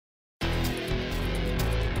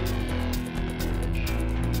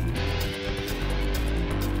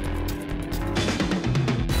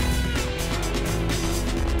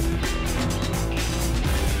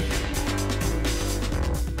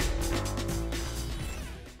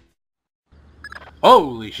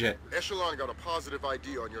Holy shit. Echelon got a positive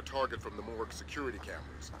ID on your target from the morgue security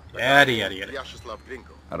cameras. Yada yada yada.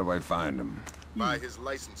 Grinko. How do I find him? By his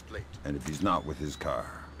license plate. And if he's not with his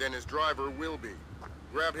car? Then his driver will be.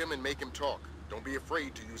 Grab him and make him talk. Don't be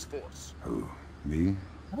afraid to use force. Who? Me?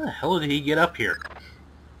 How the hell did he get up here?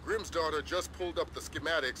 Grimm's daughter just pulled up the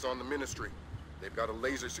schematics on the ministry. They've got a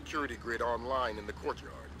laser security grid online in the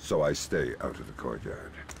courtyard. So I stay out of the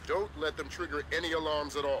courtyard. Don't let them trigger any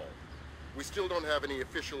alarms at all. We still don't have any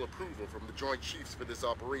official approval from the Joint Chiefs for this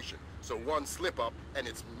operation, so one slip-up and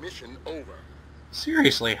it's mission over.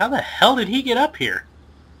 Seriously, how the hell did he get up here?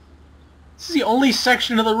 This is the only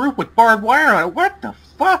section of the roof with barbed wire on it. What the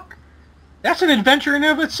fuck? That's an adventure in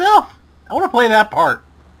and of itself. I want to play that part.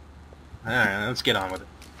 Alright, let's get on with it.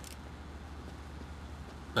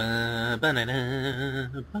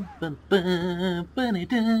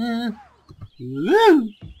 Woo!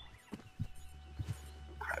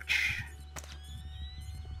 Crouch.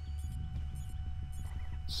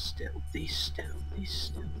 Stealthy, stealthy,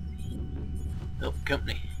 stealthy. Oh,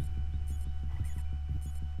 company.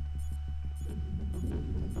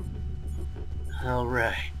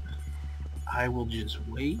 Alright. I will just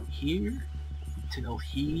wait here till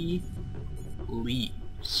he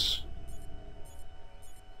leaves.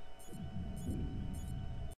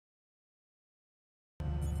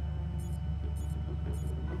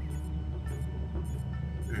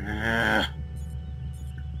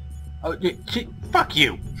 Oh, fuck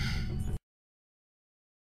you!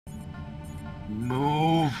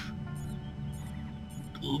 Move!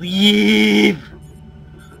 Leave!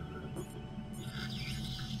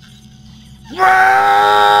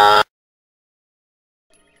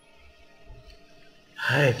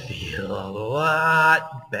 I feel a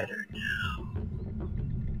lot better now.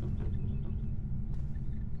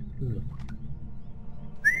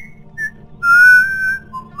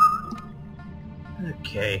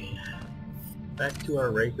 Okay, back to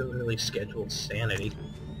our regularly scheduled sanity.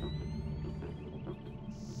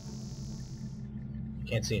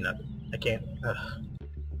 Can't see nothing. I can't.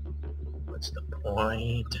 What's the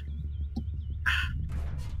point?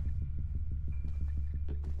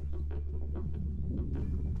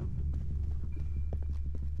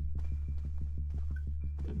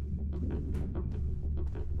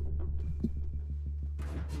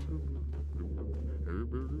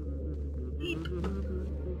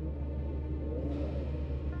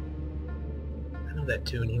 I know that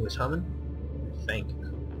tune he was humming. I think.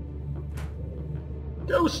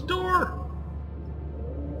 Ghost door!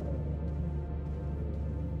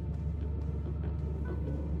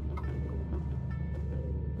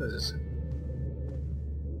 What is this?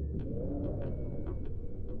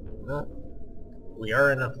 Well, we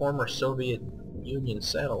are in a former Soviet Union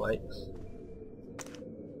satellite.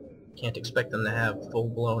 Can't expect them to have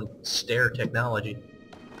full-blown stair technology,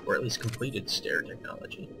 or at least completed stair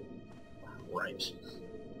technology. Right.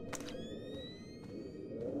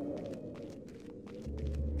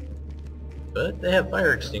 But they have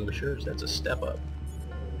fire extinguishers, that's a step up.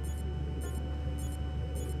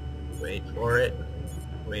 Wait for it.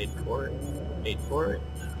 Wait for it. Wait for it.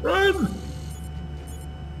 Run!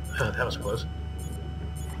 Oh, that was close.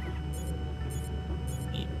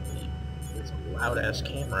 It's a loud-ass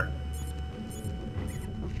camera.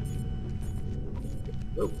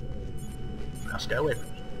 Oh. Mouse got away from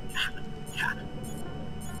me.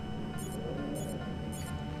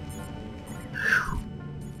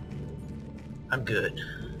 I'm good.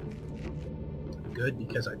 I'm good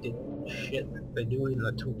because I did shit they do in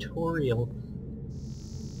the tutorial.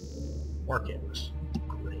 More cameras.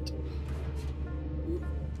 Great.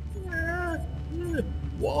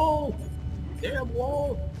 Wall! Damn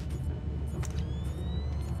wall!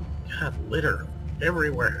 God, litter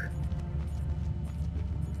everywhere.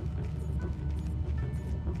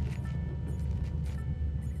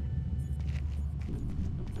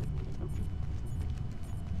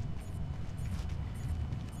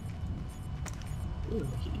 Ooh,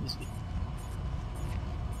 make it easy.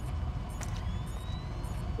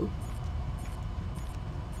 Ooh.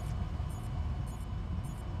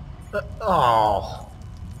 Oh.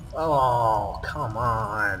 Oh, come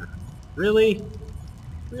on. Really?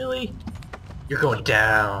 Really? You're going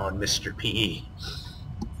down, Mr. P.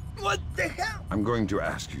 What the hell? I'm going to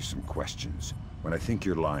ask you some questions. When I think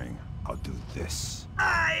you're lying, I'll do this.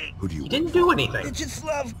 Who do you You work didn't do for? anything.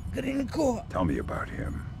 Vyacheslav Grinko. Tell me about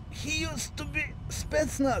him. He used to be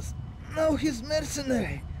Spetsnaz. Now he's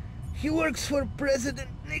mercenary. He works for President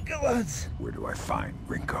Nicholas. Where do I find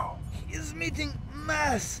Grinko? He's meeting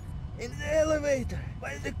Mass in the elevator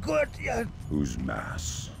by the courtyard. Who's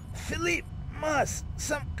Mass? Philippe Mass,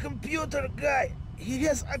 some computer guy. He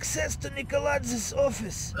has access to Nikoladz's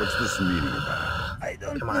office. What's this meeting about? I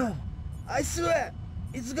don't Come on. know. I swear,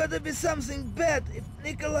 it's gotta be something bad if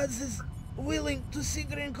Nikoladze is willing to see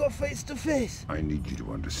Grinko face to face. I need you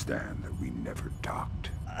to understand that we never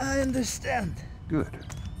talked. I understand. Good.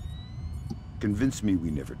 Convince me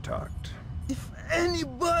we never talked. If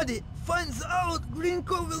anybody finds out,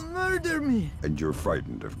 Grinko will murder me. And you're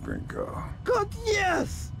frightened of Grinko. God,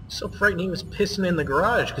 yes! So frightened he was pissing in the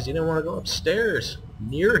garage because he didn't want to go upstairs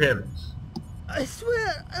near him. I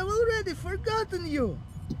swear, I've already forgotten you.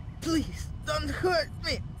 Please, don't hurt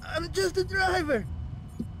me. I'm just a driver.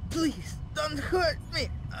 Please, don't hurt me.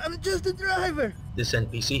 I'm just a driver. This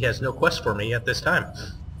NPC has no quest for me at this time.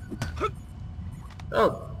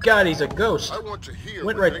 Oh god, he's a ghost. I want to hear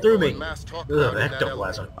Went what right through Grinko me. and Mass talk Ugh, about in that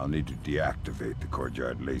ectoplasm. elevator. I'll need to deactivate the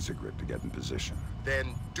courtyard laser grid to get in position. Then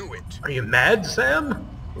do it. Are you mad, Sam?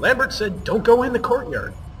 Lambert said don't go in the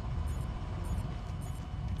courtyard.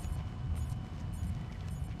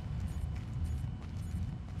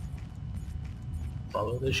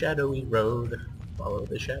 Follow the shadowy road. Follow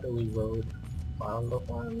the shadowy road. Follow.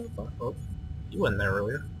 Oh, you wasn't there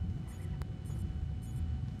earlier.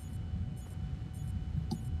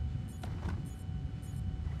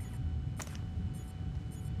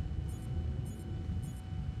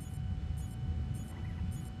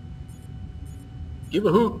 Give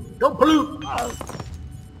a hoot. Don't pollute.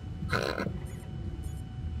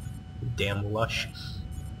 Damn lush.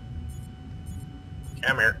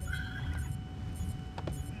 Come here.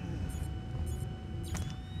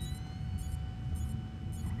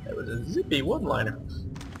 That was a zippy one-liner.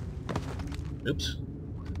 Oops.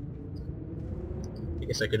 I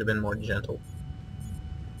guess I could have been more gentle.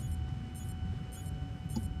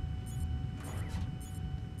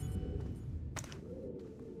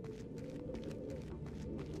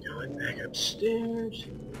 Going back upstairs.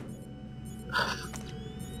 Fuck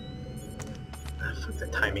the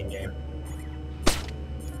timing game.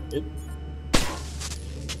 Oop.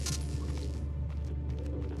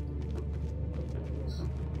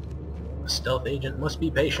 A stealth agent must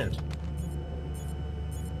be patient.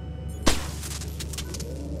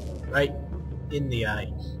 Right in the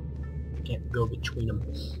eye. Can't go between them.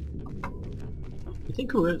 You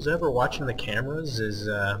think who's ever watching the cameras is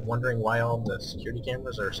wondering why all the security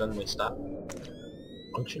cameras are suddenly stopped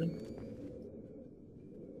functioning?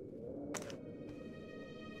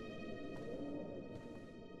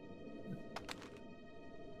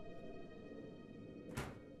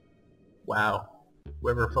 Wow.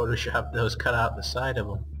 Whoever photoshopped those cut out the side of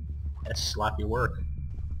them. That's sloppy work.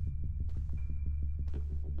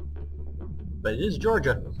 But it is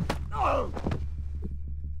Georgia.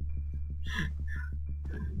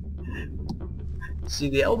 See,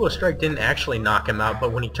 the elbow strike didn't actually knock him out,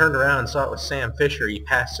 but when he turned around and saw it was Sam Fisher, he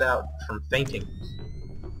passed out from fainting.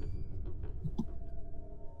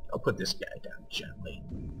 I'll put this guy down gently.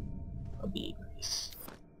 I'll be nice.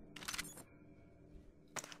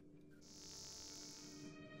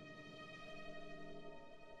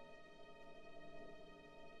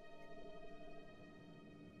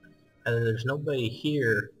 Either there's nobody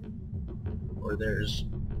here, or there's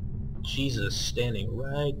Jesus standing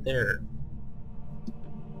right there.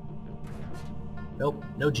 Nope,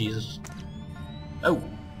 no Jesus. Oh!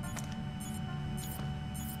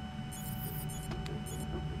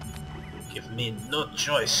 Give me no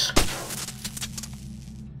choice.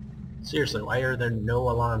 Seriously, why are there no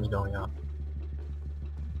alarms going off?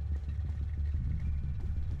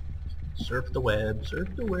 Surf the web, surf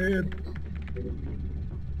the web.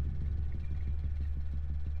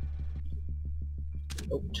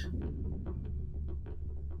 Note.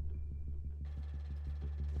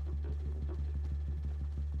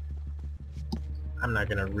 I'm not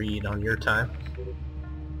gonna read on your time.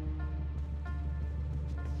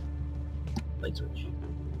 Light switch.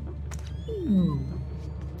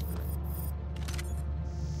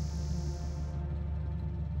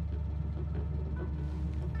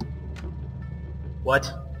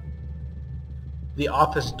 What? The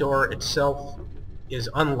office door itself is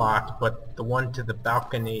unlocked, but the one to the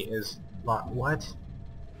balcony is locked. What?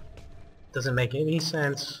 Doesn't make any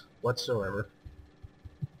sense whatsoever.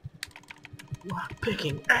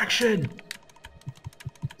 Lock-picking action!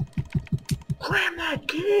 Cram that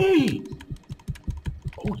key!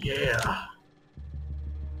 Oh yeah!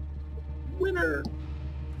 Winner!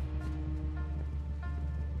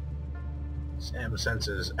 Sam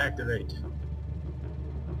senses activate.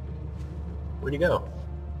 Where'd he go?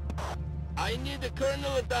 I need a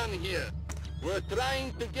colonel down here. We're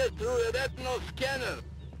trying to get through a retinal scanner.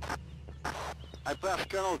 I passed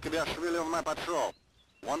Colonel Kibashvili on my patrol.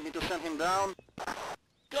 Want me to send him down?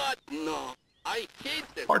 God, no. I hate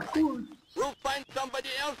this Parkour. place. We'll find somebody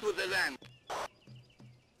else with the land.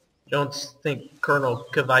 Don't think Colonel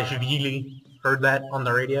Kavashvili heard that on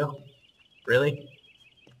the radio? Really?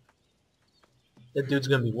 That dude's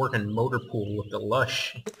gonna be working motor pool with the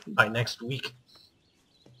Lush by next week.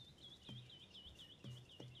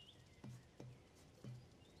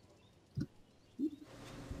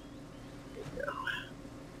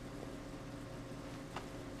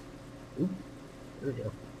 There we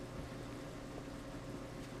go.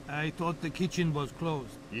 I thought the kitchen was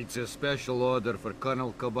closed. It's a special order for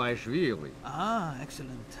Colonel Kobaishvili. Ah,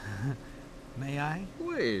 excellent. May I?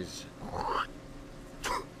 Please.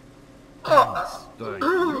 Thank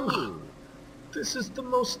you. This is the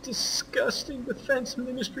most disgusting defense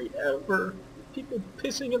ministry ever. People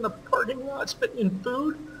pissing in the parking lot, spitting in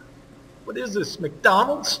food. What is this,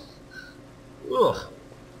 McDonald's? Ugh.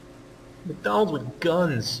 McDonald's with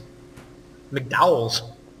guns. McDowell's.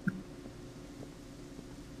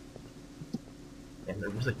 And they're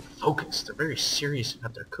really focused. They're very serious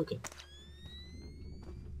about their cooking.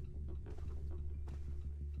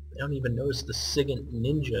 They don't even notice the SIGINT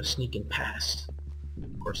ninja sneaking past.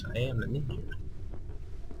 Of course, I am the ninja.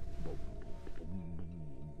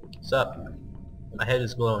 What's up? My head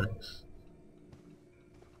is glowing.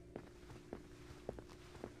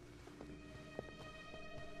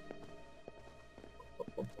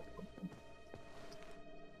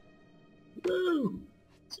 Woo!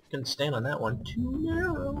 Couldn't stand on that one. Too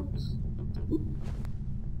narrow. Oop.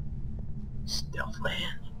 Stealth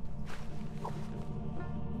land.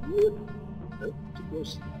 Whoop. Nope,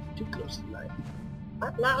 too close to the light.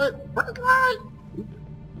 Bright light! Bright light! Oop.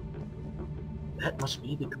 That must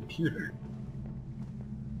be the computer.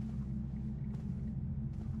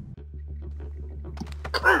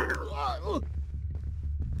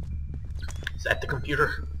 Is that the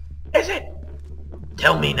computer? Is it?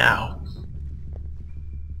 Tell me now.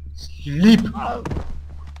 Sleep!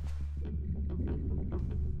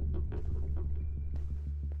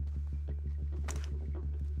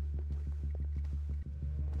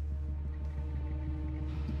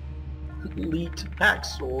 Elite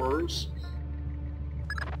hacksaws.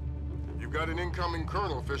 You've got an incoming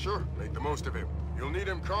Colonel, Fisher. Make the most of him. You'll need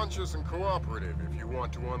him conscious and cooperative if you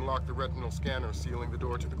want to unlock the retinal scanner sealing the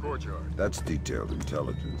door to the courtyard. That's detailed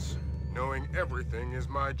intelligence. Knowing everything is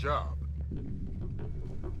my job.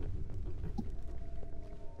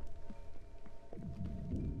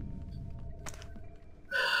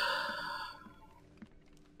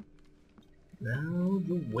 Now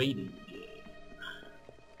the waiting game.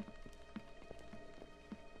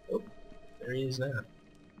 Oh, there he is now.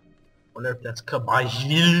 Wonder if that's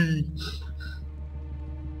Kobayashi.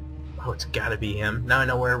 Oh, it's gotta be him. Now I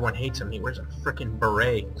know where everyone hates him. He wears a frickin'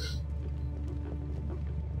 beret.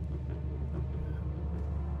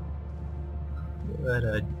 What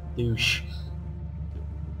a douche.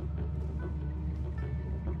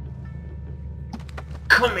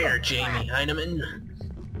 Come here, Jamie Heineman.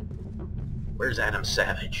 Where's Adam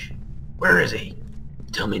Savage? Where is he?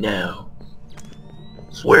 Tell me now.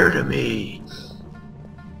 Swear to me.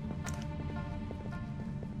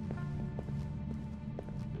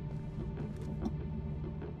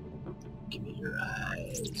 Give me your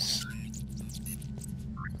eyes.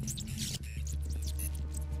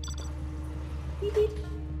 Beep, beep.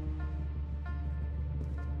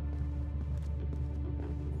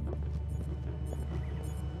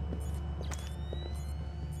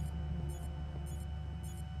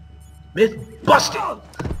 Myth busted!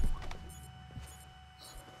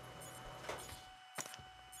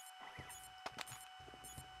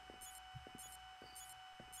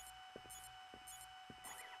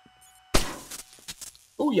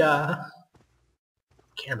 Oh yeah!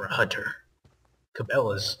 Camera hunter.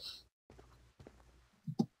 Cabela's.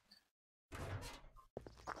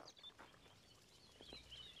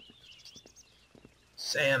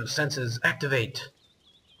 Sam senses activate.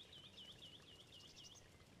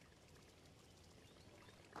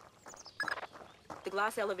 The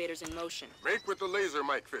glass elevator's in motion. Make with the laser,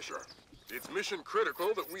 Mike Fisher. It's mission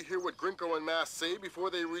critical that we hear what Grinko and Mass say before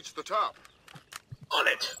they reach the top. On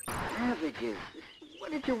it! Savages,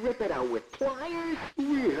 what did you rip it out with, pliers?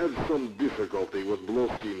 We had some difficulty with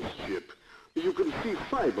Blowski's ship. You can see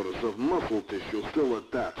fibers of muscle tissue still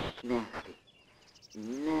attached. Nasty.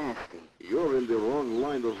 Nasty. You're in the wrong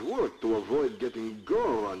line of work to avoid getting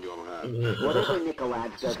gore on your hands. Whatever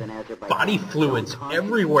Nikolaj does in Azerbaijan... Body fluids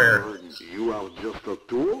everywhere. You are just a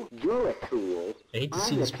tool? You're a tool. I hate to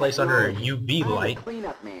see this place under a UV light. I'm a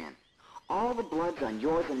cleanup man. All the blood's on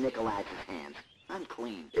yours and Nikolaj's hands. I'm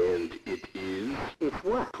clean. And it is? It's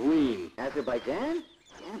what? Clean. Azerbaijan?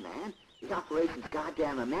 Yeah, man. The operation's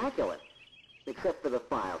goddamn immaculate. Except for the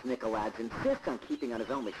files, Nicolaz insists on keeping on his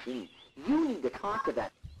own machine. You need to talk to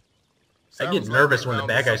that. I get nervous when the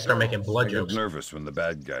bad guys start making blood I jokes. get nervous when the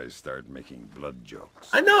bad guys start making blood jokes.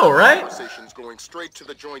 I know, right? Conversation's going straight to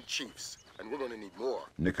the Joint Chiefs, and we're going to need more.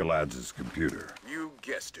 Nicolaz's computer. You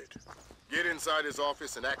guessed it. Get inside his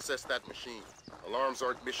office and access that machine. Alarms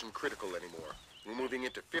aren't mission critical anymore. We're moving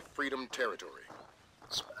into Fifth Freedom territory.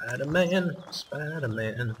 Spider-Man,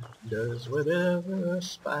 Spider-Man does whatever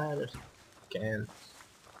spiders can.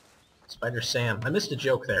 Spider-Sam. I missed a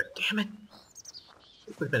joke there. Damn it.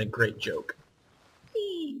 It would have been a great joke.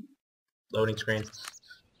 Whee! Loading screen.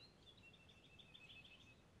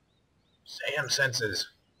 Sam senses.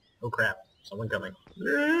 Oh crap. Someone coming.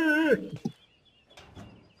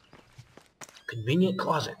 Convenient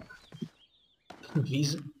closet.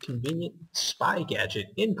 Convenient spy gadget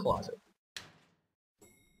in closet.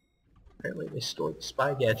 Apparently they stored the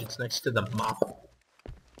spy gadgets next to the mop.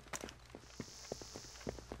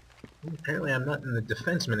 And apparently I'm not in the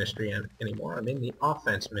defense ministry anymore. I'm in the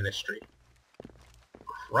offense ministry.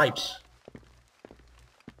 Cripes.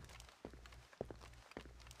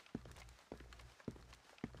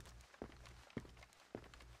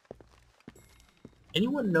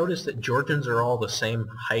 Anyone notice that Georgians are all the same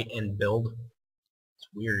height and build? It's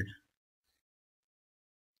weird.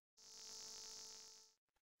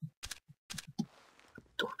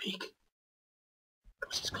 Door peek.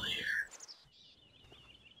 Coast is clear.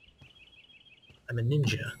 I'm a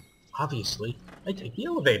ninja. Obviously, I take the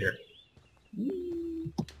elevator.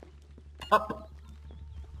 Whee! Up.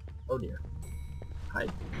 Oh dear. Hi.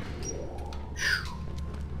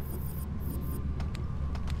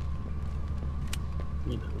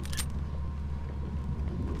 Reload.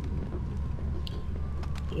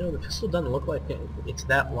 You know, the pistol doesn't look like it's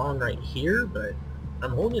that long right here, but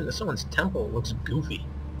I'm holding it to someone's temple. It looks goofy.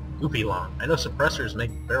 Goofy long. I know suppressors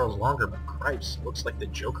make barrels longer, but cripes, looks like the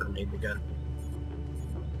Joker made the gun.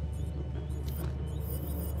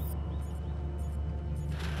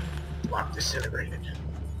 Lock disintegrated.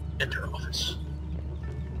 Enter office.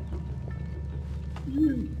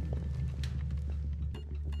 Damn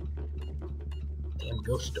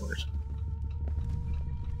ghost doors.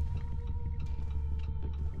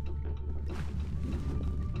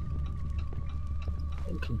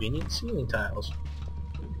 Inconvenient ceiling tiles.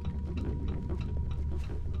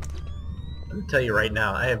 I'm gonna tell you right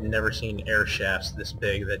now, I have never seen air shafts this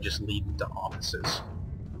big that just lead to offices.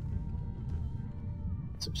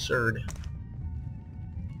 It's absurd.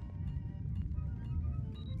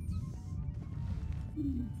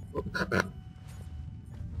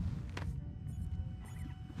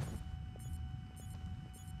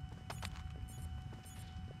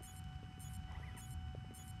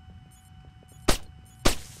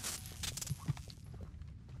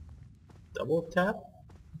 Double tap?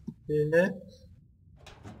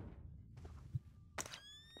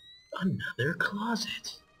 Another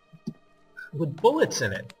closet. With bullets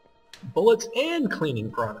in it. Bullets and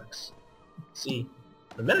cleaning products. See,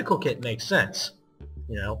 the medical kit makes sense,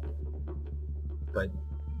 you know, but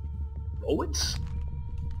bullets?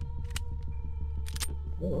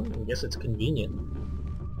 Well, I guess it's convenient.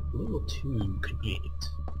 A little too convenient.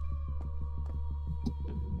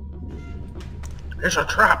 There's a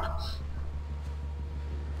trap!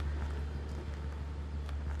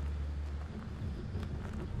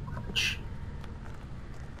 Ouch.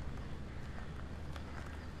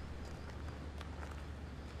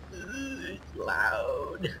 It's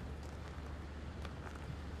loud.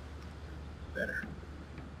 Better.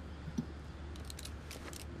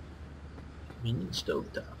 Convenient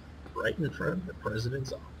stovetop, right in front of the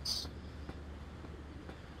president's office.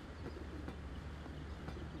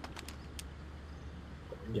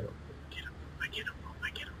 Get him, get him, I get him, I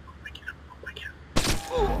get him, I get him, I get him.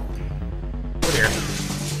 Oh! Over here.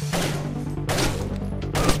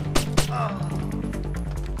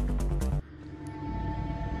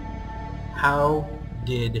 How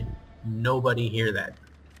did nobody hear that?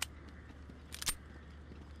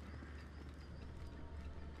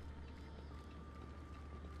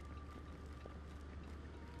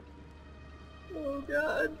 Oh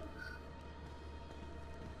God.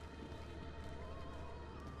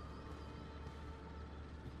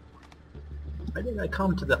 Why did I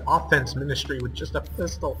come to the offense ministry with just a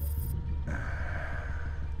pistol? Can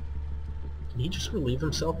he just relieve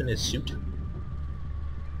himself in his suit?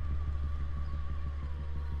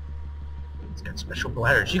 He's got special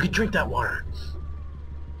bladders. You could drink that water.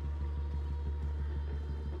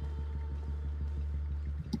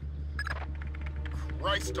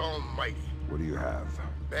 Christ almighty. What do you have?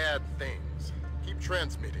 Bad things. Keep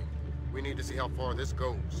transmitting. We need to see how far this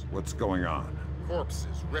goes. What's going on?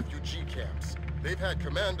 Corpses, refugee camps. They've had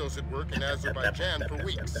commandos at work in Azerbaijan for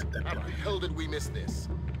weeks. How the hell did we miss this?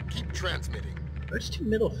 Keep transmitting. There's two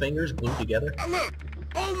middle fingers glued together. Alert!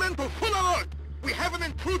 All men to full alert! We have an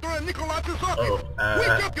intruder in Nikolaj's office! Oh,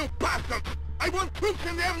 Wake up, you bastards! I want troops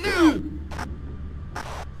in there now!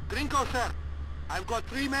 Grinko, sir. I've got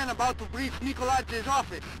 3 men about to breach Nikolaj's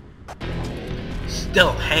office.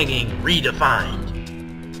 Stealth hanging redefined.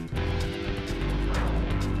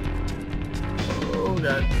 Oh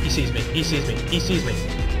god. He sees me. He sees me. He sees me.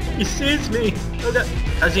 He sees me! Oh god.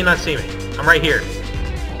 How does he not see me? I'm right here.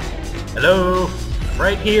 Hello? I'm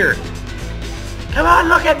right here. Come on,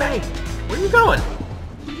 look at me! Where are you going?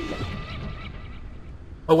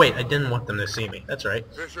 Oh wait, I didn't want them to see me. That's right.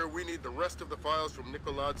 Fisher, we need the rest of the files from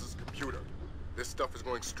Nikolaj's computer. This stuff is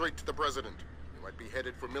going straight to the president. He might be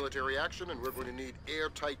headed for military action, and we're going to need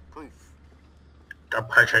airtight proof. The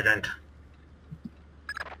president.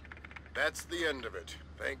 That's the end of it.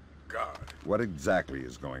 Thank God. What exactly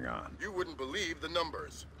is going on? You wouldn't believe the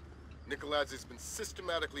numbers. Nikolaj has been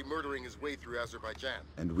systematically murdering his way through Azerbaijan.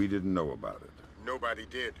 And we didn't know about it. Nobody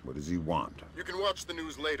did. What does he want? You can watch the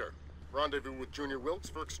news later. Rendezvous with Junior Wilkes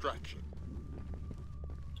for extraction.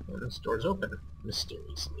 And this door's open,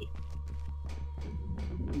 mysteriously.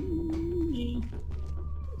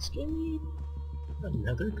 Let's get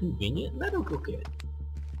another convenient medical kit.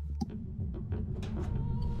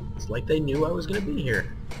 It's like they knew I was gonna be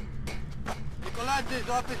here. Nikolaj's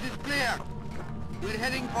office is clear. We're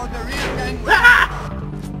heading for the rear gangway. Ah!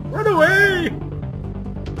 Run away!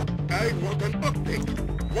 I want an update.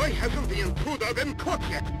 Why hasn't the intruder been caught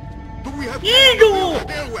yet? Do we have Eagle! the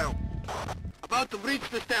stairwell? About to reach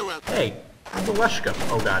the stairwell. Hey, where'd the lush go?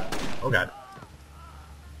 Oh god. Oh god.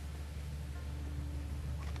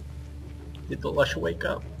 Did the lush wake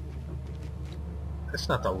up? That's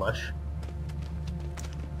not the lush.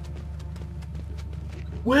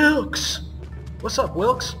 Wilkes! What's up,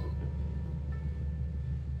 Wilkes?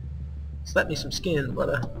 Slap me some skin,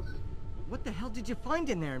 but What the hell did you find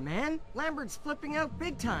in there, man? Lambert's flipping out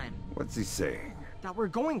big time. What's he saying? That we're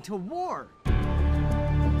going to war.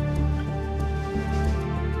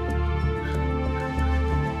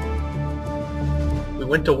 we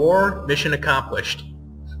went to war, mission accomplished.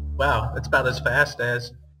 Wow, that's about as fast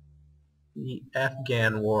as the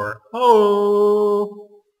Afghan War. Oh!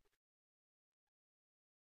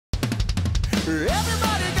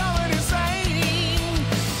 Everybody going insane.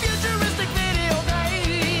 Futuristic video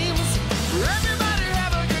games. Everybody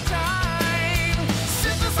have a good time.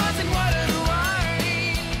 Synthesizing water to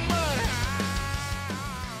wine. But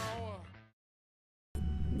how?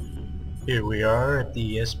 Here we are at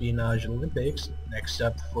the Espionage Olympics. Next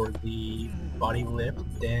up for the body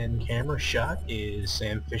lift and camera shot is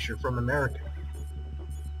Sam Fisher from America.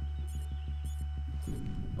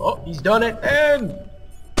 Oh, he's done it, and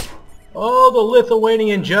oh, the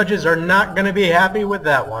Lithuanian judges are not going to be happy with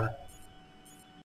that one.